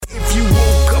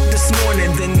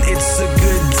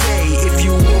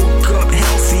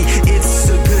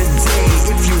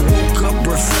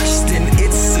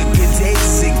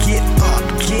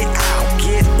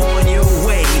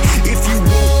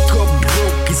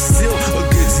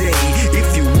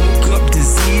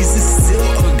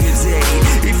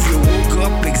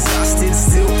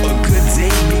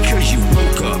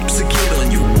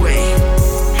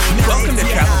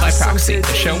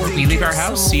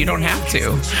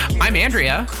to. I'm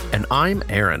Andrea. And I'm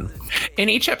Aaron. In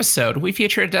each episode, we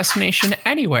feature a destination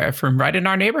anywhere from right in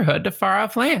our neighborhood to far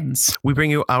off lands. We bring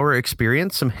you our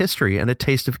experience, some history, and a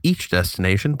taste of each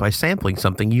destination by sampling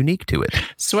something unique to it.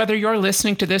 So whether you're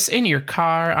listening to this in your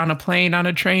car, on a plane, on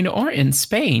a train, or in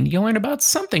Spain, you'll learn about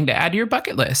something to add to your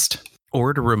bucket list.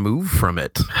 Or to remove from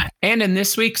it. And in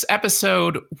this week's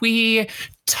episode, we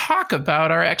talk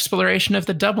about our exploration of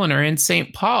the Dubliner in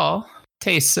St. Paul,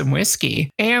 taste some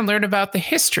whiskey, and learn about the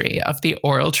history of the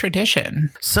oral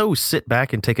tradition. So sit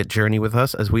back and take a journey with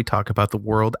us as we talk about the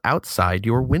world outside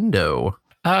your window.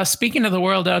 Speaking of the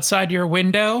world outside your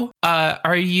window,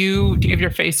 do you have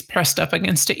your face pressed up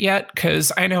against it yet?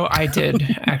 Because I know I did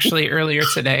actually earlier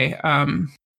today.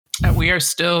 We are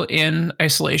still in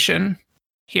isolation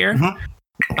here. Mm-hmm.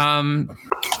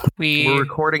 We're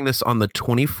recording this on the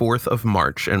 24th of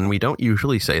March, and we don't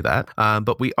usually say that,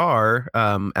 but we are,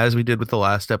 as we did with the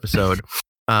last episode.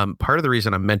 Part of the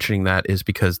reason I'm mentioning that is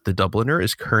because the Dubliner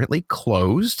is currently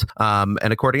closed. And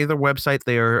according to their website,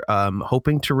 they are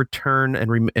hoping to return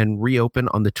and reopen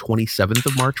on the 27th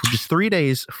of March, which is 3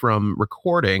 days from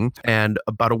recording and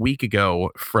about a week ago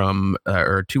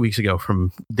or 2 weeks ago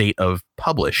from date of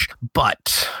publish,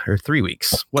 or 3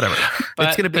 weeks, whatever. But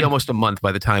it's going to be almost a month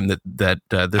by the time that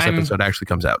this episode actually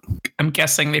comes out. I'm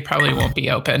guessing they probably won't be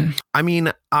open. I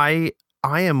mean, I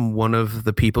am one of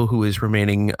the people who is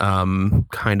remaining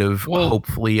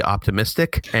hopefully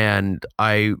optimistic, and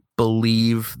I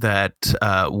believe that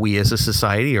we as a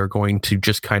society are going to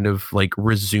just kind of like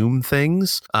resume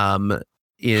things in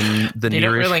the they nearest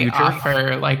don't really future.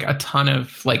 Offer like a ton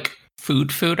of like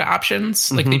food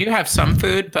options. Like they do have some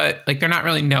food, but like they're not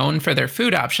really known for their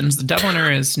food options. The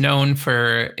Dubliner is known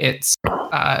for its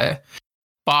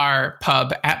bar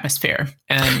pub atmosphere,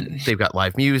 and they've got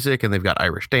live music and they've got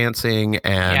Irish dancing,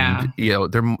 and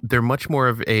they're much more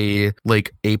of a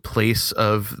place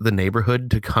of the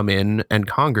neighborhood to come in and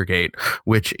congregate,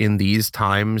 which in these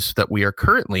times that we are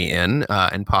currently in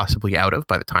and possibly out of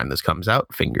by the time this comes out,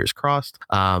 fingers crossed,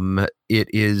 it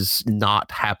is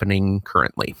not happening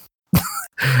currently.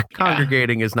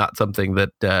 Congregating is not something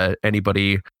that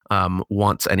anybody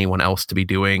wants anyone else to be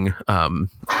doing,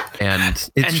 and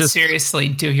it's just seriously,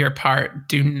 do your part.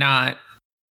 Do not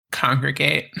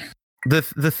congregate.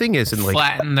 The thing is, and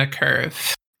flatten the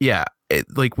curve. Yeah,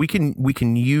 we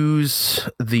can use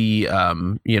the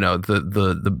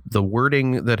the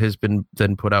wording that has been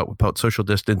then put out about social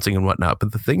distancing and whatnot.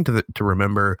 But the thing to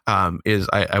remember is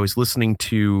I was listening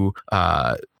to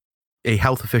a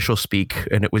health official speak,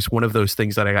 and it was one of those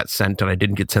things that I got sent, and I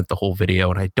didn't get sent the whole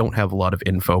video, and I don't have a lot of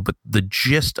info, but the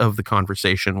gist of the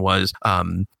conversation was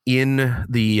in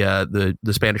the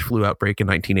Spanish flu outbreak in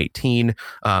 1918,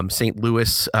 St.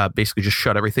 Louis basically just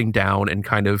shut everything down and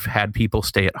kind of had people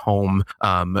stay at home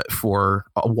for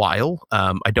a while.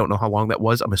 I don't know how long that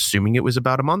was. I'm assuming it was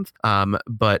about a month,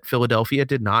 but Philadelphia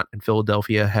did not, and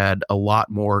Philadelphia had a lot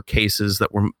more cases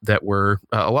that were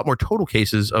a lot more total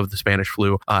cases of the Spanish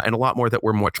flu, and a lot more that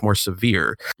were much more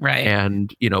severe. Right.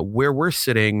 And where we're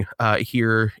sitting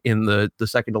here in the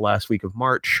second to last week of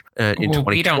March in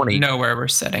 2020, we don't know where we're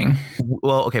sitting.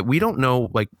 Well, okay, we don't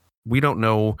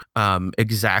know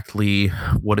exactly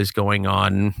what is going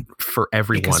on for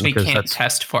everyone because we can't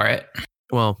test for it.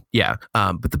 Well, yeah.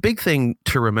 But the big thing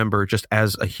to remember just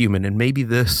as a human, and maybe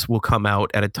this will come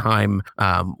out at a time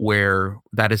where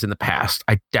that is in the past.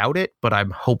 I doubt it, but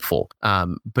I'm hopeful.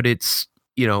 But it's,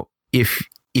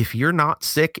 if you're not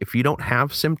sick, if you don't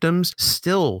have symptoms,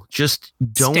 still just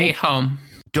don't stay home.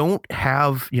 Don't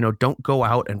go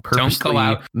out and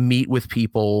purposely meet with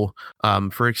people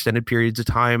for extended periods of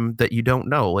time that you don't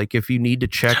know. Like if you need to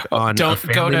check on don't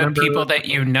go to member, people that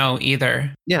you know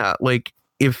either. Yeah, like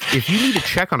if you need to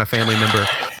check on a family member,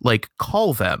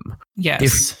 call them.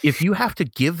 Yes. If you have to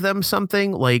give them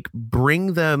something,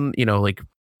 bring them,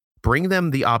 bring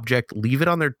them the object, leave it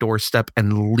on their doorstep,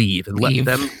 and leave. Let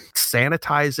them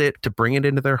sanitize it to bring it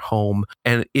into their home.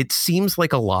 And it seems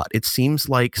like a lot. It seems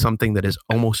like something that is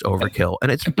almost overkill,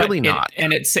 and it's really not.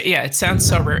 It sounds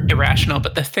so irrational.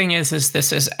 But the thing is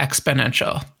this is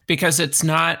exponential, because it's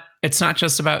not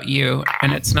just about you,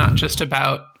 and it's not just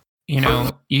about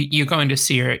you going to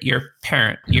see your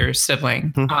parent, your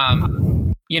sibling.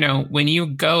 When you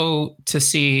go to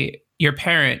see your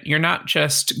parent, you're not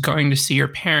just going to see your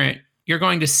parent, you're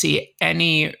going to see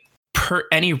any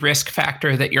risk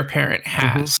factor that your parent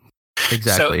has.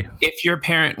 Exactly. So if your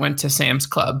parent went to Sam's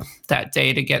Club that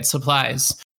day to get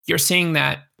supplies, you're seeing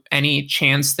that any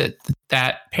chance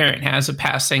that parent has of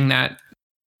passing that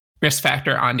risk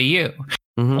factor onto you.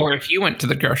 Or if you went to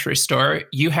the grocery store,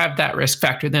 you have that risk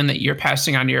factor then that you're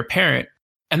passing on to your parent.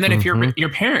 And then if your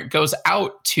parent goes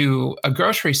out to a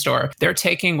grocery store, they're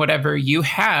taking whatever you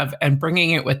have and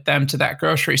bringing it with them to that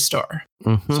grocery store.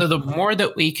 So the more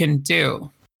that we can do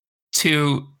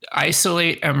to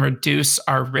isolate and reduce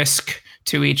our risk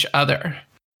to each other,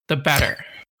 the better.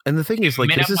 And the thing is, like,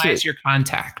 minimize your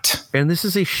contact. And this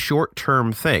is a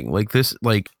short-term thing. Like this,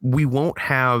 like we won't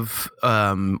have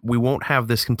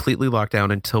this completely locked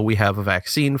down until we have a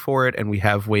vaccine for it, and we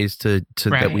have ways to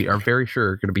Right. that we are very sure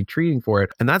are going to be treating for it.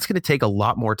 And that's going to take a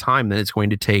lot more time than it's going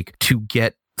to take to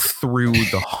get through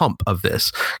the hump of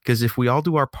this. Because if we all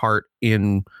do our part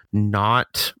in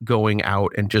not going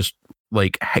out and just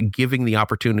like giving the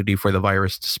opportunity for the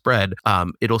virus to spread,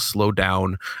 it'll slow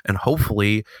down, and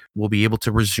hopefully we'll be able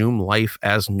to resume life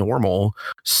as normal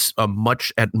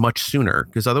much sooner.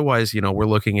 Because otherwise, we're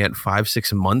looking at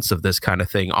 5-6 months of this kind of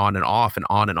thing on and off and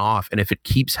on and off. And if it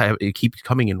keeps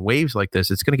coming in waves like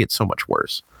this, it's going to get so much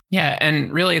worse. Yeah,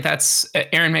 and really,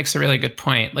 Aaron makes a really good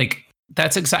point. Like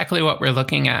that's exactly what we're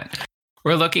looking at.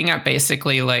 We're looking at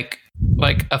basically like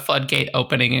a floodgate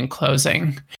opening and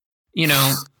closing.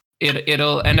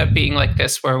 It'll end up being like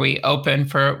this, where we open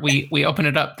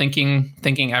it up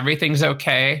thinking everything's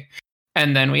okay,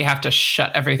 and then we have to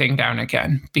shut everything down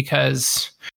again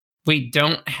because we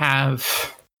don't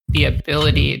have the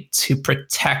ability to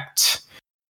protect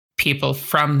people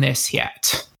from this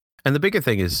yet. And the bigger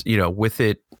thing is, with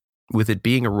it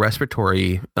being a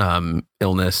respiratory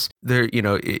illness, there,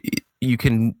 you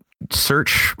can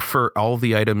search for all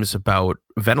the items about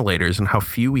ventilators and how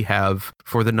few we have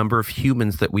for the number of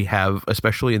humans that we have,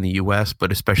 especially in the US,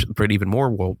 but even more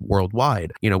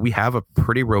worldwide. We have a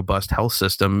pretty robust health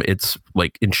system. It's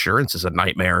like insurance is a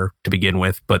nightmare to begin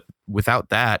with, but without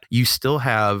that, you still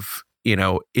have,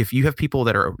 if you have people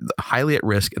that are highly at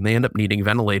risk and they end up needing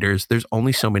ventilators, there's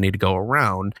only so many to go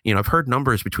around. I've heard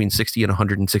numbers between 60 and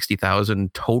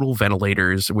 160,000 total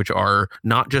ventilators, which are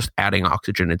not just adding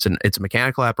oxygen. It's a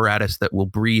mechanical apparatus that will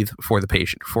breathe for the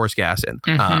patient, force gas in.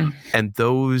 And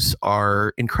those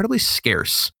are incredibly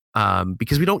scarce.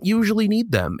 Because we don't usually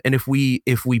need them. And if we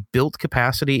built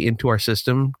capacity into our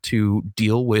system to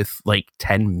deal with like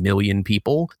 10 million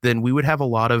people, then we would have a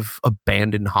lot of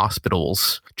abandoned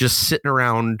hospitals just sitting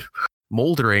around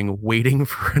moldering, waiting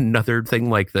for another thing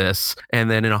like this.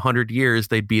 And then in 100 years,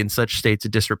 they'd be in such states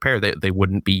of disrepair that they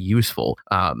wouldn't be useful.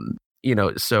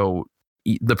 So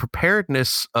the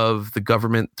preparedness of the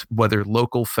government, whether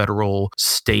local, federal,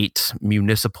 state,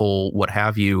 municipal, what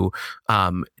have you,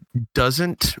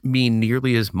 doesn't mean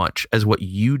nearly as much as what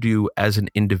you do as an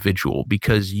individual,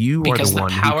 because you are the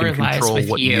one who can control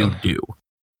what you do.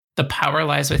 The power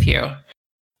lies with you.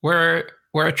 We're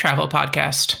a travel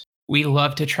podcast. We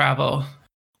love to travel.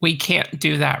 We can't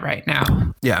do that right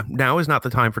now. Yeah, now is not the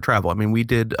time for travel. I mean, we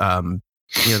did the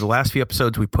last few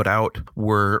episodes we put out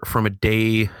were from a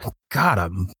day,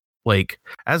 like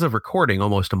as of recording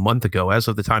almost a month ago, as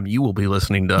of the time you will be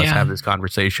listening to us have this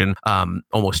conversation,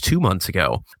 almost 2 months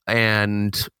ago.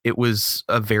 And it was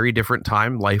a very different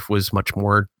time. Life was much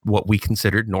more what we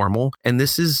considered normal. And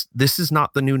this is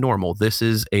not the new normal. This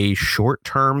is a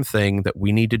short-term thing that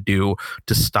we need to do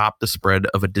to stop the spread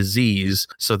of a disease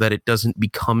so that it doesn't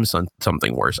become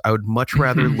something worse. I would much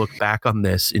rather look back on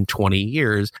this in 20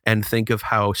 years and think of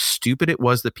how stupid it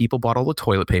was that people bought all the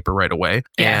toilet paper right away,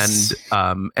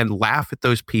 and laugh at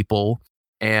those people,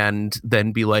 and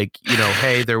then be like,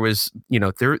 hey, there was,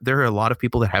 there are a lot of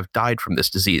people that have died from this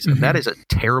disease. And that is a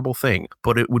terrible thing,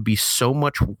 but it would be so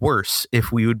much worse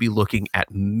if we would be looking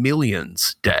at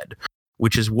millions dead,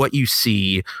 which is what you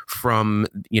see from,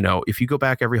 if you go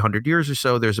back every 100 years or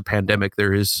so, there's a pandemic,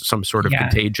 there is some sort of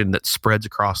contagion that spreads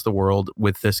across the world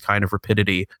with this kind of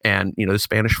rapidity. And, the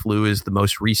Spanish flu is the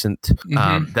most recent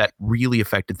that really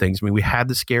affected things. I mean, we had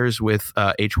the scares with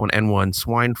H1N1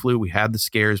 swine flu, we had the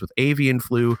scares with avian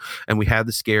flu, and we had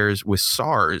the scares with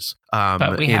SARS.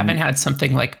 But we haven't had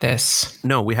something like this.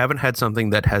 No, we haven't had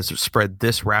something that has spread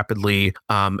this rapidly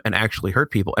and actually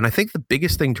hurt people. And I think the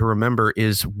biggest thing to remember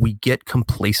is we get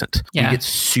complacent. We get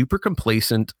super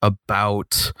complacent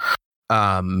about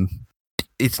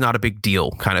it's not a big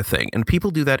deal kind of thing. And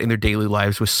people do that in their daily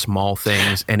lives with small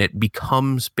things, and it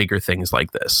becomes bigger things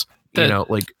like this. The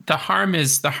harm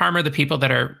are the people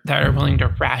that are willing to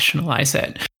rationalize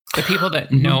it. The people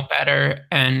that know better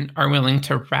and are willing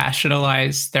to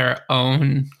rationalize their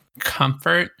own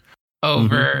comfort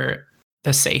over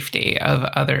the safety of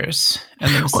others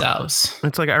and themselves.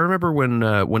 It's like, I remember when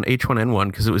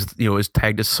H1N1, because it was, it was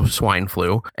tagged as swine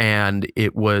flu, and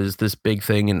it was this big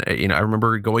thing. And, I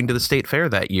remember going to the state fair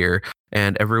that year,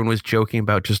 and everyone was joking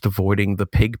about just avoiding the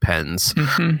pig pens.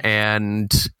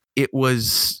 And it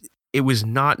was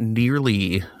not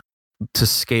nearly to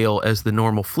scale as the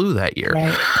normal flu that year.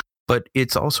 Right. But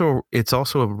it's also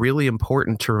really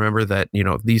important to remember that, you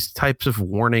know, these types of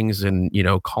warnings and, you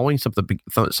know, calling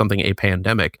something a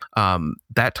pandemic,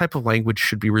 that type of language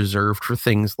should be reserved for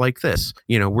things like this.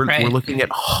 You know, we're looking at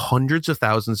hundreds of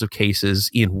thousands of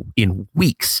cases in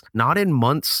weeks, not in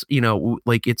months. You know,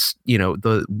 like it's, you know,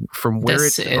 from where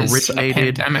it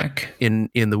originated in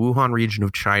the Wuhan region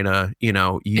of China. You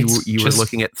know, you were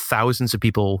looking at thousands of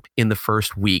people in the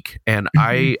first week, and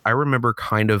I remember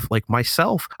kind of like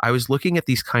myself, I was looking at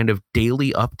these kind of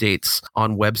daily updates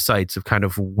on websites of kind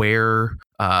of where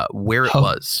it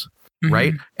was.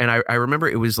 Right. And I remember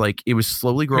it was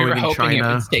slowly growing in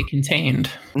China. It would stay contained.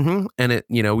 And it,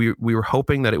 you know, we were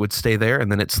hoping that it would stay there,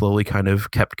 and then it slowly kind of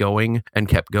kept going. And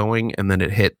then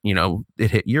it hit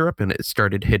Europe, and it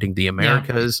started hitting the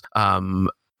Americas. Yeah.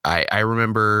 I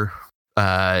remember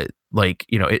like,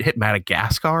 you know, it hit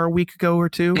Madagascar a week ago or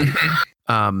two.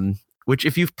 Which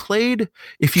if you've played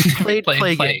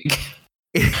Plague,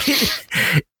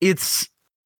 it's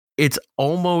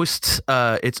almost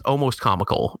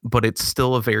comical, but it's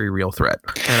still a very real threat.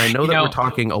 And I know that we're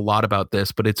talking a lot about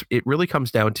this, but it really comes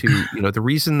down to, you know, the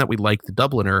reason that we like the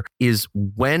Dubliner is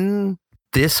when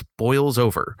this boils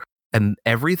over and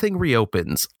everything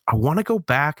reopens, I want to go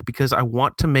back because I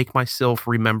want to make myself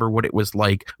remember what it was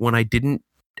like when I didn't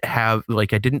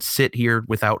sit here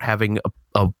without having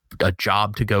a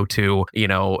job to go to, you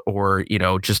know, or, you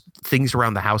know, just things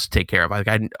around the house to take care of. Like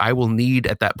I will need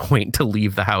at that point to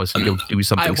leave the house and go do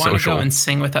something social. I want to go and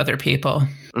sing with other people.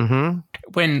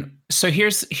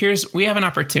 Here's we have an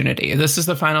opportunity. This is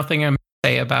the final thing I'm going to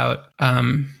say about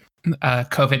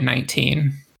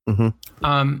COVID-19.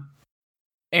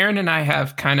 Aaron and I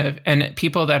have and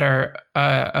people that are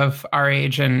of our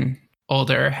age and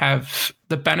older have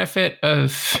the benefit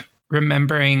of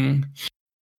remembering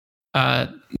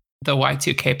the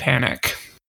Y2K panic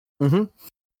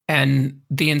and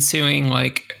the ensuing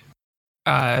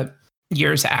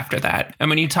years after that. And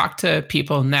when you talk to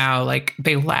people now, like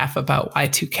they laugh about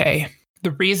Y2K.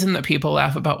 The reason that people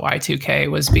laugh about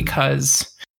Y2K was because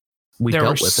there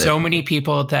were so many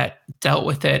people that dealt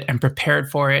with it and prepared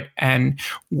for it and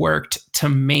worked to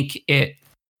make it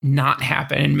not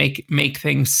happen and make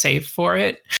things safe for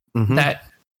it, that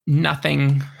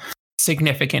nothing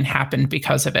significant happened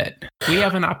because of it. We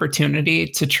have an opportunity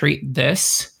to treat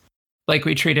this like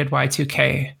we treated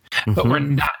Y2K, but we're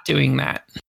not doing that.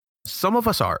 Some of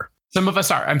us are.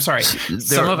 I'm sorry.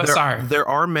 Some of us are. There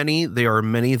are many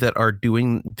that are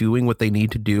doing what they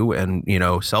need to do, and, you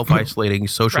know, self-isolating,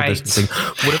 social distancing,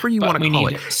 whatever you want to call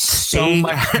it. So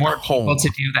much more people to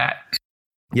do that.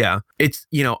 Yeah, it's,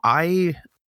 you know, we're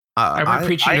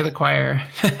preaching to the choir.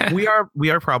 we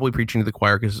are probably preaching to the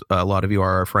choir because a lot of you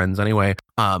are our friends anyway.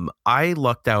 I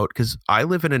lucked out because I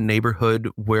live in a neighborhood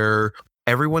where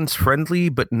everyone's friendly,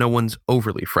 but no one's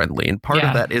overly friendly. And part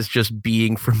of that is just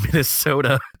being from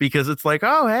Minnesota, because it's like,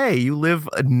 oh, hey, you live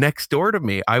next door to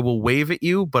me. I will wave at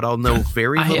you, but I'll know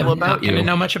very little about you. I don't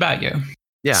know much about you.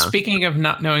 Yeah. Speaking of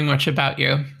not knowing much about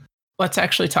you, let's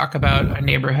actually talk about a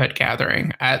neighborhood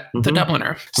gathering at the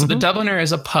Dubliner. So the Dubliner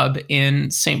is a pub in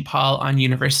St. Paul on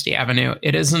University Avenue.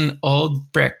 It is an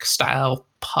old brick style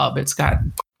pub. It's got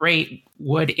great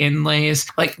wood inlays.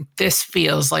 Like, this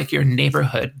feels like your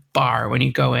neighborhood bar when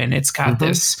you go in. It's got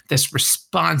this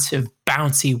responsive,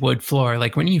 bouncy wood floor.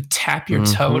 Like, when you tap your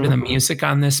toe to the music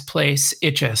on this place,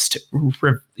 it just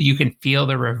you can feel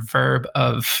the reverb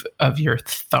of your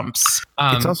thumps.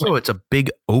 It's a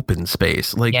big open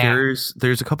space. Like,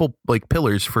 there's a couple like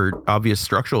pillars for obvious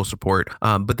structural support,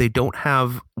 but they don't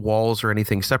have walls or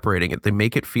anything separating it. They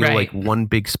make it feel like one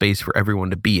big space for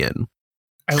everyone to be in.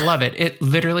 I love it. It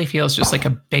literally feels just like a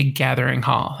big gathering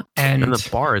hall. And the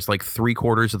bar is like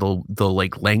 3/4 of the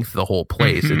like length of the whole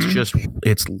place.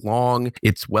 It's long,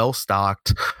 it's well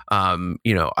stocked.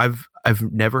 You know, I've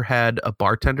never had a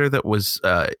bartender that was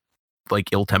like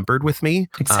ill-tempered with me.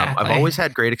 Exactly. I've always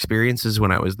had great experiences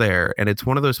when I was there, and it's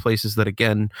one of those places that,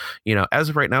 again, you know, as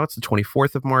of right now, it's the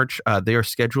 24th of March. They are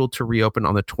scheduled to reopen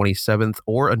on the 27th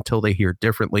or until they hear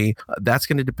differently. That's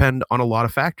going to depend on a lot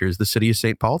of factors: the city of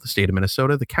St. Paul, the state of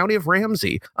Minnesota, the county of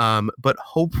Ramsey. But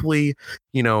hopefully,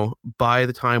 you know, by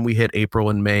the time we hit April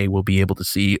and May, we'll be able to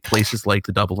see places like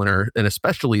the Dubliner, and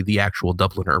especially the actual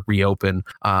Dubliner, reopen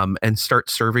and start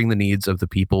serving the needs of the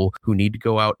people who need to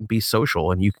go out and be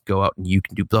social. And you can go out and you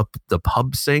can do the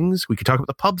pub sings. We could talk about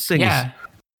the pub sings. Yeah.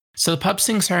 So the pub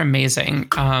sings are amazing.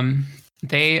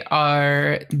 They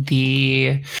are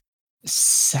the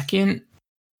second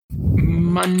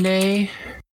Monday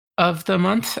of the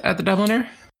month at the Dubliner.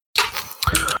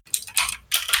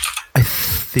 I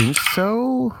think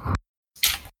so.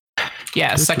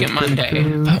 Yeah, second Monday.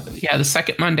 Yeah, the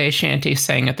second Monday shanty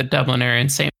sang at the Dubliner in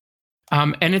St.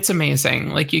 And it's amazing.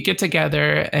 Like you get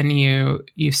together and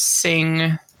you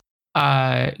sing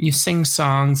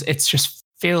songs. It's just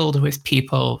filled with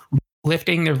people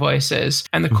lifting their voices.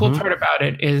 And the cool part about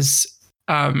it is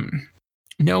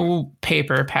no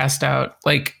paper passed out.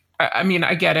 Like I mean,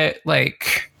 I get it.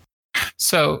 Like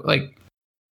so like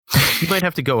you might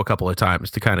have to go a couple of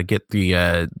times to kind of get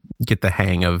the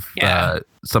hang of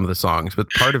some of the songs, but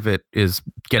part of it is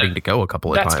getting to go a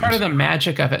couple of times. That's part of the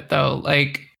magic of it, though.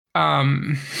 Like,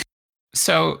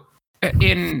 so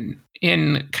in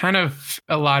kind of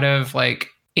a lot of like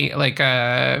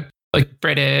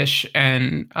British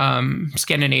and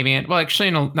Scandinavian. Well,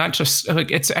 actually, no, not just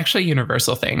like it's actually a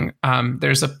universal thing.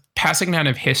 There's a passing down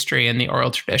of history in the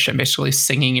oral tradition, basically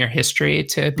singing your history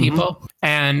to people,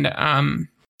 and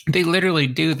they literally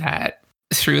do that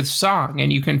through song,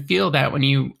 and you can feel that when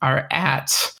you are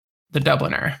at the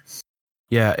Dubliner.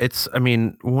 Yeah, I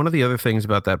mean, one of the other things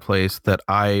about that place that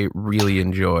I really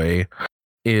enjoy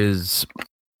is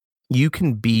you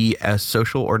can be as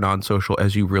social or non-social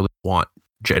as you really want.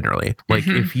 Generally, like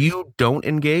if you don't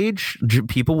engage,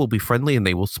 people will be friendly and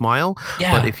they will smile.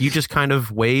 Yeah. But if you just kind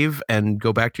of wave and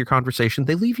go back to your conversation,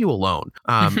 they leave you alone.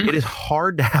 It is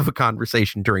hard to have a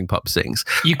conversation during pub sings.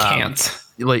 You can't.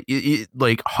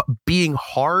 Like being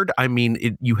hard. I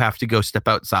mean, you have to go step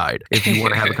outside if you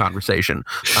want to have a conversation.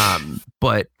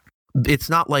 But it's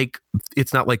not like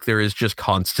there is just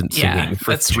constant singing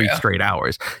for 3 straight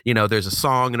hours. You know, there's a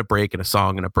song and a break and a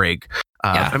song and a break.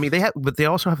 I mean, they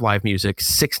also have live music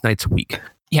 6 nights a week.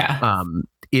 Yeah.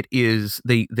 It is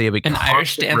they have an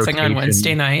Irish dancing rotation on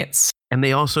Wednesday nights, and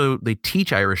they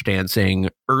teach Irish dancing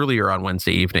earlier on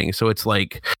Wednesday evening. So it's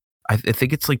like I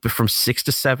think it's like from 6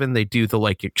 to 7 they do the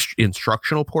like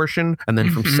instructional portion, and then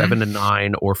from 7 to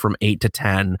 9 or from 8 to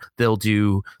 10 they'll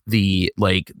do the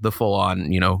full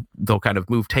on. You know, they'll kind of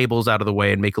move tables out of the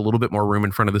way and make a little bit more room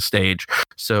in front of the stage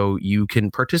so you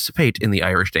can participate in the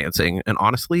Irish dancing. And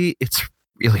honestly, it's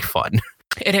really fun.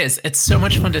 It is. It's so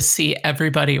much fun to see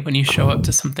everybody when you show up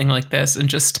to something like this, and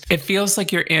just it feels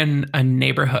like you're in a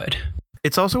neighborhood.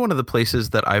 It's also one of the places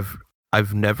that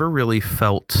I've never really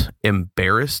felt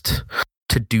embarrassed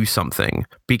to do something,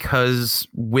 because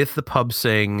with the pub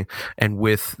sing and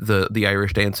with the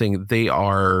Irish dancing, they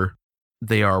are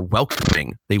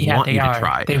welcoming. They want you to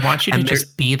try. They want you to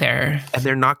just be there. And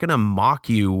they're not going to mock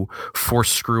you for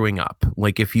screwing up.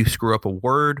 Like if you screw up a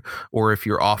word or if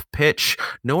you're off pitch,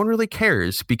 no one really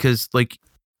cares, because like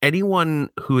anyone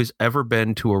who has ever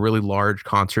been to a really large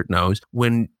concert knows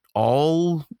when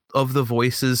all of the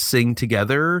voices sing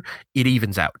together, it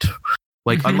evens out.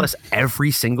 Like unless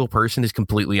every single person is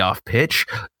completely off pitch,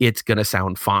 it's going to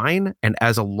sound fine. And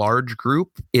as a large group,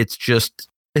 it's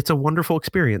a wonderful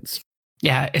experience.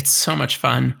 Yeah, it's so much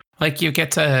fun. Like you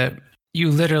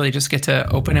literally just get to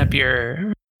open up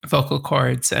your vocal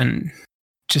cords and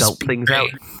just belt things out.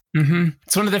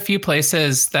 It's one of the few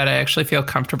places that I actually feel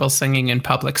comfortable singing in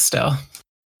public still.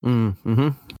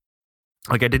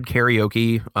 Like I did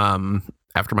karaoke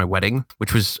after my wedding,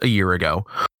 which was a year ago.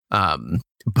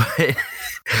 But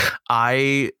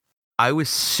I was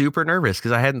super nervous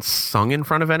because I hadn't sung in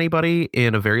front of anybody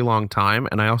in a very long time,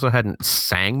 and I also hadn't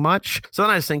sang much. So then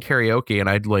I sang karaoke,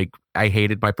 and I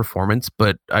hated my performance,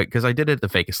 but because I did it at the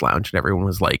Vegas Lounge, and everyone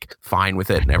was like fine with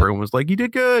it, and everyone was like, "You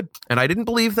did good," and I didn't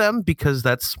believe them because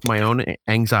that's my own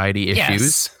anxiety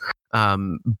issues.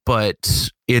 Yes. But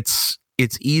it's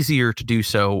easier to do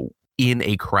so in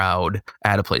a crowd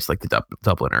at a place like the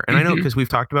Dubliner. And I know because we've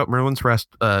talked about Merlin's Rest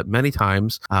many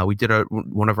times. We did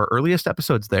one of our earliest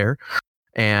episodes there,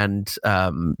 and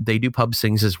they do pub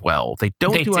sings as well. They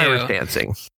don't do Irish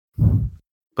dancing,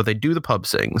 but they do the pub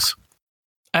sings.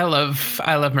 I love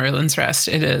Merlin's Rest.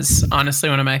 It is honestly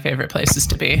one of my favorite places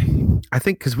to be. I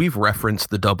think because we've referenced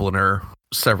the Dubliner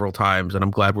several times, and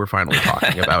I'm glad we're finally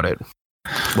talking about it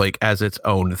like as its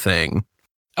own thing.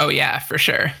 Oh yeah, for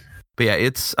sure. But yeah,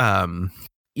 it's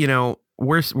you know,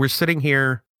 we're sitting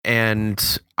here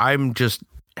and I'm just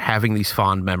having these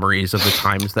fond memories of the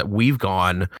times that we've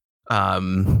gone,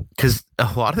 because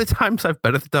a lot of the times I've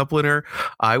been at the Dubliner,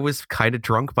 I was kind of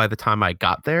drunk by the time I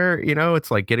got there. You know, it's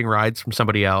like getting rides from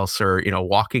somebody else, or you know,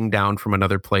 walking down from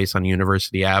another place on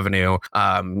University Avenue,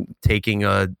 taking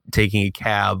a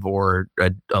cab or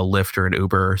a Lyft or an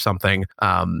Uber or something.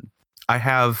 I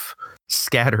have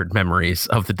scattered memories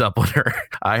of the Dubliner.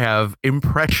 I have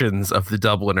impressions of the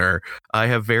Dubliner. I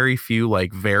have very few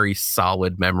like very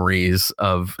solid memories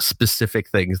of specific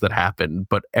things that happened,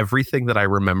 but everything that I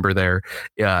remember there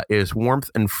is warmth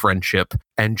and friendship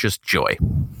and just joy.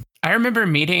 I remember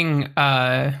meeting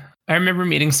I remember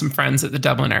meeting some friends at the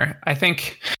Dubliner. I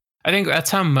think that's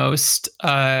how most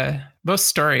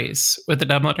stories with the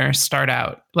Dubliner start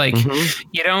out. Like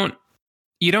you don't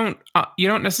you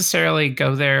don't necessarily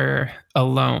go there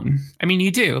alone. I mean,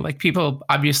 you do. Like people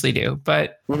obviously do,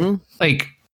 but like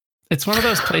it's one of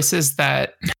those places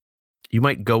that you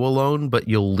might go alone, but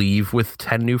you'll leave with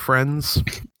 10 new friends.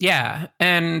 Yeah,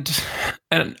 and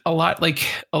a lot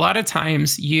of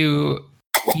times you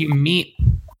meet,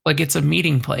 like it's a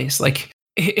meeting place. Like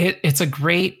it's a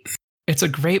great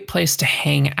place to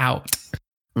hang out.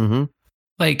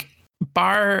 Like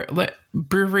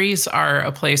breweries are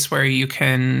a place where you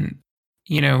can,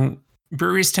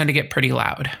 breweries tend to get pretty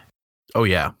loud. Oh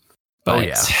yeah. But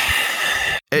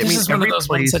this is one of those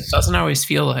ones that doesn't always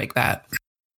feel like that.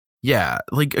 Yeah,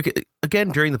 like again,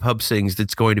 during the pub sings,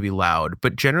 it's going to be loud.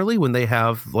 But generally, when they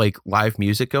have like live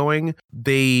music going,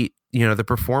 the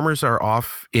performers are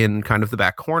off in kind of the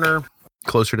back corner,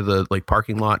 closer to the like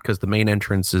parking lot, because the main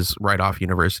entrance is right off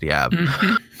University Ave.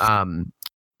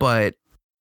 But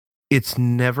it's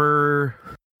never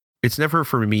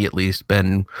for me at least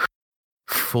been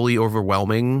fully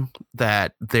overwhelming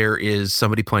that there is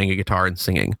somebody playing a guitar and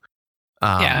singing.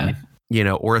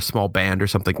 Or a small band or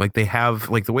something. Like they have,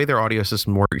 like the way their audio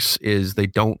system works is they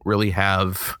don't really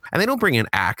have, and they don't bring in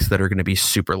acts that are going to be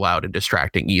super loud and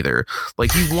distracting either.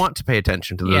 Like you want to pay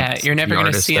attention to the you're never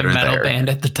going to see a metal band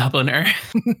at the Dubliner.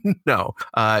 No,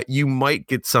 you might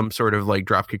get some sort of like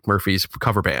Dropkick Murphys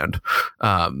cover band,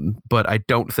 but I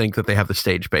don't think that they have the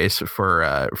stage base for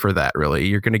that. Really,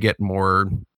 you're going to get more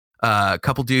a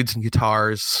couple dudes and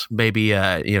guitars, maybe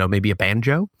maybe a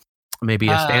banjo. Maybe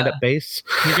a stand-up bass.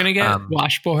 You're gonna get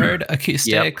washboard,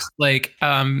 acoustics. Like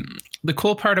the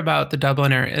cool part about the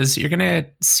Dubliner is you're gonna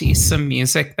see some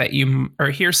music that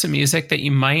hear some music that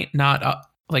you might not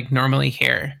like normally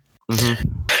hear,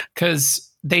 because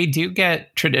they do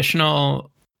get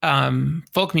traditional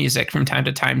folk music from time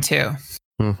to time too.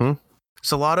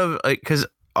 It's a lot of because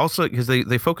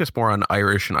they focus more on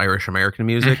Irish and Irish American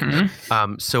music.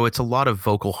 So it's a lot of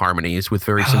vocal harmonies with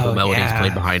very simple melodies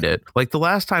played behind it. Like the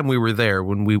last time we were there,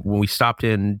 when we stopped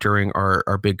in during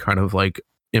our big kind of like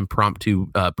impromptu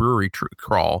brewery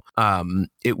crawl,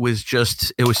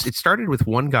 it started with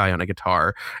one guy on a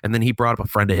guitar, and then he brought up a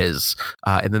friend of his,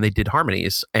 and then they did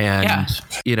harmonies. And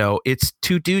it's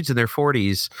two dudes in their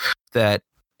 40s that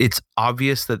it's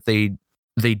obvious that they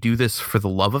do this for the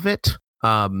love of it.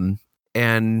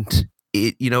 And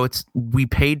we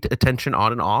paid attention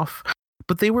on and off,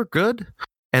 but they were good,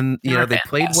 and they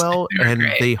played well, and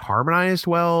they harmonized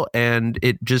well, and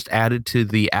it just added to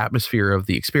the atmosphere of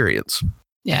the experience.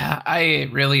 Yeah, I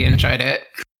really enjoyed it.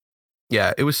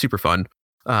 Yeah, it was super fun.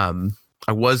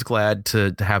 I was glad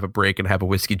to have a break and have a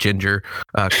whiskey ginger.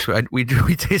 We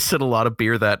tasted a lot of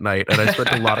beer that night, and I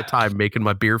spent a lot of time making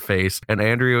my beer face, and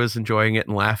Andrea was enjoying it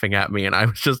and laughing at me, and I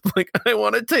was just like, I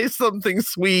want to taste something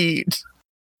sweet.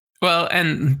 Well,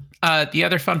 and the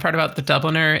other fun part about the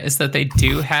Dubliner is that they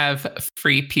do have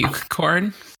free puke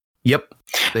corn. Yep,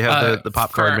 they have the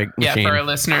popcorn machine. Yeah, for our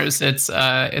listeners, it's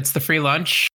the free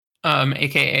lunch,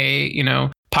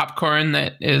 aka popcorn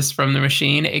that is from the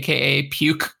machine, aka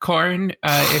puke corn,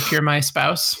 if you're my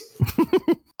spouse.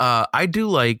 I do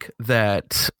like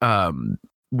that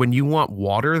when you want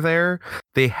water there,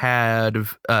 they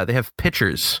have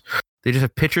pitchers. They just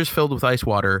have pitchers filled with ice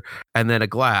water and then a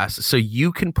glass. So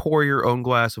you can pour your own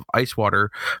glass of ice water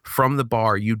from the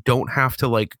bar. You don't have to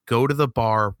like go to the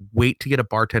bar, wait to get a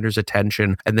bartender's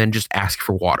attention, and then just ask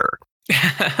for water.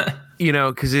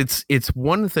 Because it's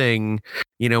one thing,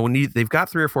 when they've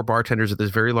got 3 or 4 bartenders at this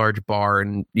very large bar,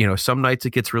 and some nights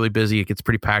it gets really busy, it gets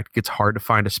pretty packed, it gets hard to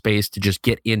find a space to just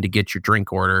get in to get your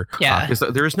drink order. Because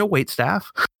there is no wait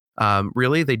staff.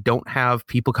 Really, they don't have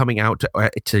people coming out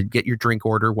to get your drink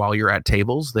order while you're at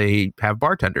tables. They have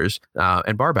bartenders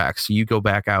and barbacks. So you go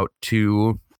back out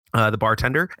to the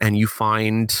bartender and you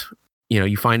find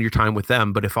your time with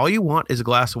them. But if all you want is a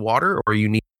glass of water, or you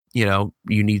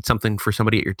need something for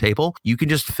somebody at your table, you can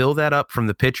just fill that up from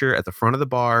the pitcher at the front of the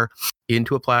bar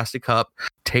into a plastic cup,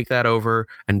 take that over,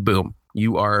 and boom,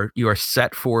 you are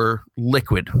set for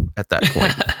liquid at that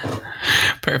point.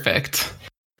 Perfect.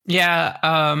 Yeah,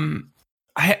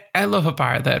 I love a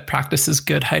bar that practices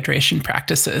good hydration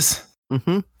practices.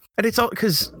 And it's all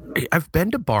because I've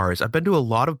been to bars. I've been to a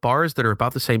lot of bars that are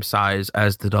about the same size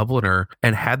as the Dubliner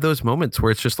and had those moments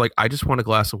where it's just like, I just want a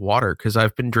glass of water because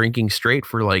I've been drinking straight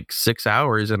for like 6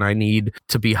 hours and I need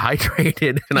to be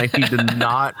hydrated and I need to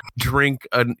not drink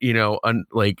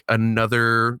like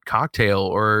another cocktail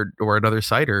or another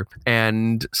cider.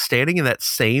 And standing in that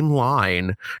same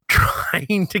line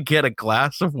trying to get a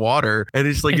glass of water, and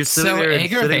it's like, It's you're sitting so there and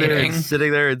sitting there and aggravating.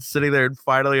 sitting there and sitting there and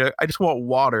finally I just want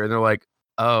water, and they're like,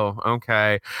 oh,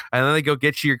 okay. And then they go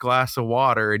get you your glass of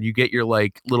water and you get your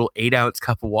like little 8-ounce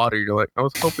cup of water. You're like, I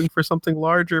was hoping for something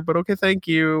larger, but okay, thank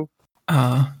you.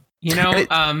 Oh,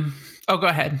 go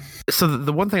ahead. So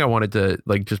the one thing I wanted to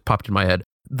like just popped in my head.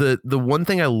 The one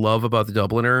thing I love about the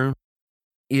Dubliner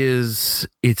is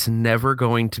it's never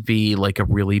going to be like a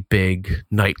really big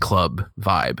nightclub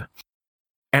vibe.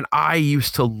 And I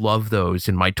used to love those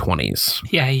in my 20s.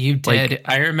 Yeah, you did. Like,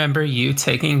 I remember you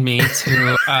taking me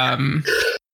to,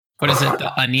 what is it?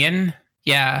 The Onion?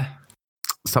 Yeah.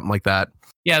 Something like that.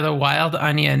 Yeah, the Wild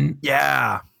Onion.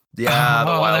 Yeah. Yeah,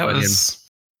 the Wild Onion.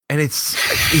 And it's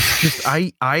just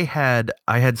I had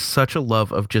such a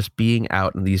love of just being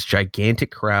out in these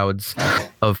gigantic crowds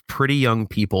of pretty young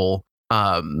people.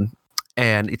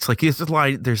 And it's like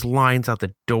there's lines out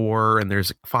the door and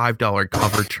there's a $5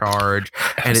 cover charge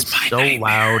and it's so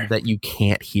loud that you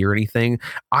can't hear anything.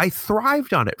 I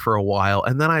thrived on it for a while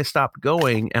and then I stopped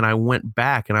going and I went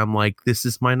back and I'm like, this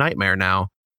is my nightmare now.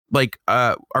 Like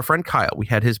our friend Kyle, we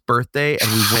had his birthday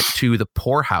and we went to the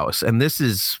Poorhouse, and this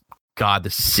is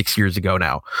 6 years ago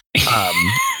now.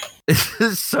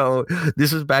 So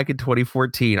this was back in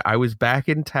 2014. I was back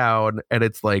in town and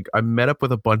it's like I met up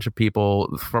with a bunch of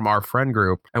people from our friend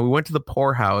group and we went to the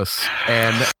Poorhouse,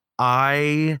 and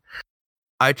I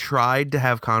tried to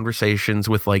have conversations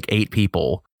with like 8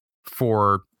 people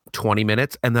for 20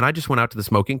 minutes, and then I just went out to the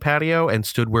smoking patio and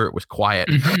stood where it was quiet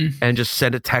and just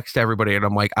sent a text to everybody, and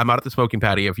I'm like, I'm out at the smoking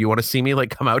patio. If you want to see me, like,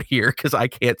 come out here because I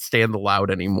can't stand the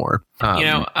loud anymore.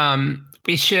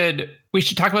 We should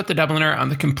talk about the Dubliner on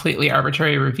the completely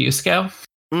arbitrary review scale.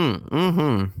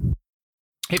 Mm-hmm.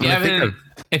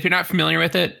 If you're not familiar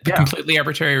with it, the completely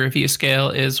arbitrary review scale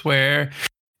is where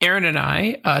Aaron and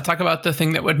I talk about the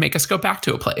thing that would make us go back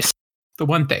to a place. The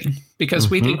one thing, because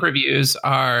we think reviews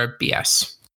are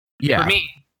BS. Yeah. For me,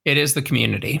 it is the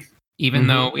community. Even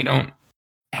though we don't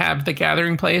have the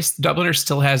gathering place, the Dubliner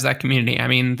still has that community. I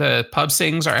mean, the pub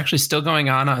sings are actually still going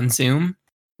on Zoom.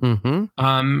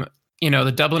 Mm-hmm.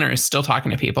 The Dubliner is still talking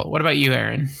to people. What about you,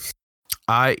 Aaron?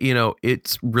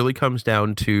 It really comes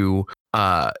down to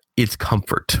its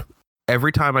comfort.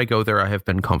 Every time I go there, I have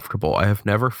been comfortable. I have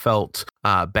never felt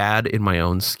bad in my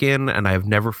own skin, and I have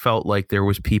never felt like there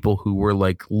was people who were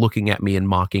like looking at me and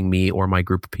mocking me or my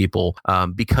group of people,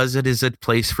 because it is a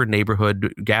place for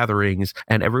neighborhood gatherings,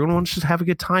 and everyone wants to have a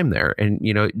good time there. And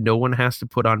no one has to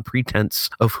put on pretense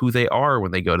of who they are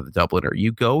when they go to the Dubliner.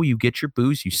 You go, you get your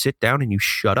booze, you sit down, and you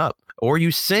shut up. Or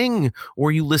you sing,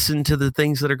 or you listen to the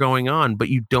things that are going on, but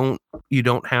you don't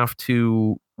have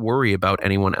to worry about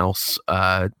anyone else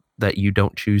that you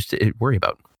don't choose to worry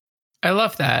about. I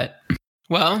love that.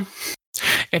 Well,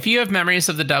 if you have memories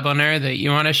of the Dubliner that you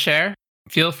want to share,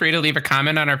 feel free to leave a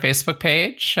comment on our Facebook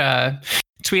page,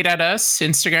 tweet at us,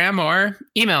 Instagram, or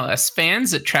email us,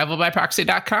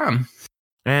 fans@travelbyproxy.com.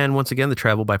 And once again, the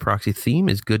Travel by Proxy theme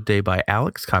is Good Day by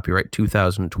Alex, copyright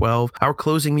 2012. Our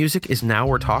closing music is Now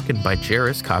We're Talking by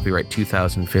Jairus, copyright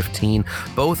 2015.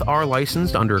 Both are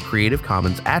licensed under a Creative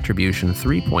Commons Attribution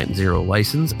 3.0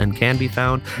 license and can be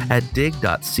found at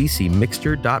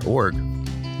dig.ccmixter.org.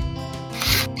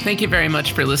 Thank you very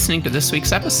much for listening to this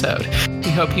week's episode. We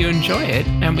hope you enjoy it,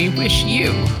 and we wish you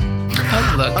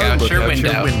a look out your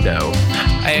window.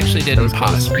 I actually didn't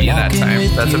pause for you that time.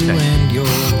 That's okay.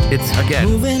 It's the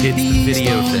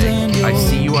video thing. I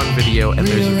see you on video, and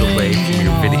there's a delay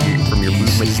from your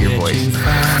movement to your voice.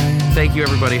 Thank you,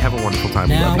 everybody. Have a wonderful time.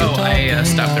 Love you. Oh, I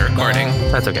stopped the recording.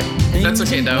 That's okay. That's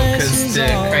okay, though, because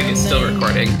Craig is still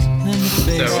recording.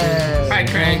 So, hi,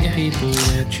 Craig.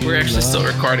 We're actually still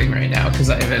recording right now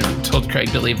because I haven't told Craig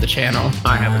to leave the channel.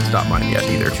 I haven't stopped mine yet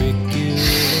either.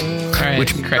 All right,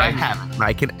 which means Craig. I haven't.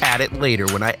 I can add it later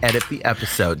when I edit the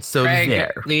episode. So Craig,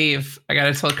 there. Leave. I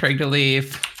gotta tell Craig to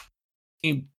leave.